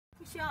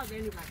push out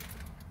anybody.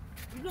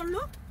 You don't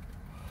look?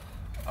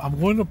 I'm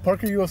going to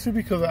park at USC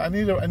because I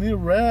need a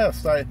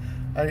rest. I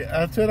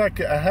said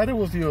I had it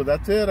with you.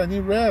 That's it. I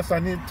need rest. I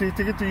need to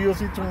take it to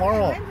USC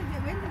tomorrow. When did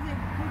you get?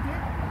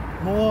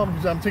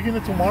 No, I'm taking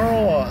it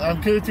tomorrow.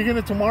 I'm taking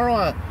it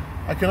tomorrow.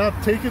 I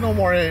cannot take it no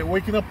more.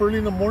 Waking up early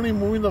in the morning,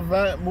 moving the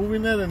van,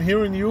 moving it, and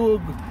hearing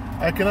you,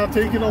 I cannot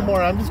take it no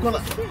more. I'm just gonna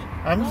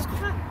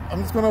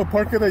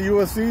park it at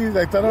USC.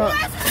 Like that.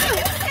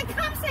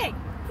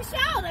 Push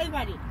out,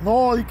 everybody.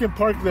 No, you can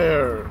park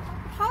there.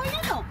 How you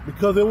know?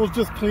 Because it was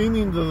just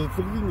cleaning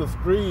the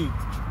street.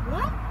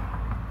 What?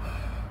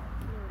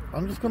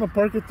 I'm just gonna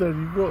park it there.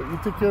 You go. You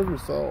take care of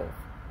yourself.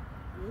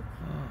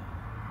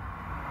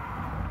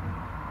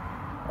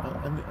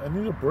 I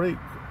need a break.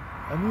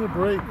 I need a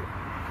break.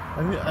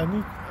 I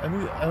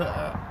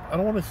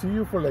don't want to see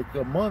you for like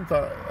a month.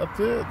 That's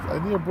it. I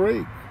need a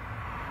break.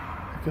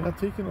 I cannot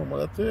take it no more.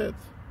 That's it.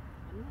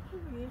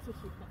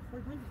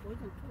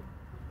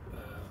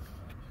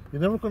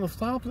 You're never gonna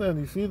stop then.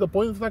 You see, the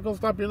poison's not gonna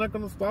stop. You're not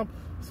gonna stop.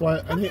 So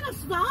I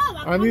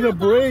need a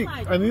break.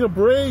 I need a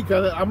break.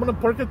 I'm gonna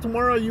park it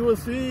tomorrow at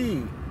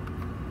USC.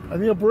 I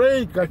need a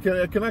break. I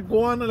cannot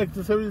go on like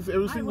this every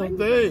single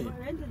day.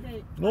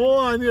 No,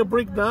 I need a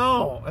break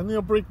now. I need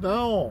a break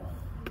now.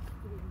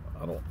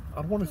 I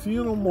don't want to see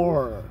you no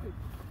more.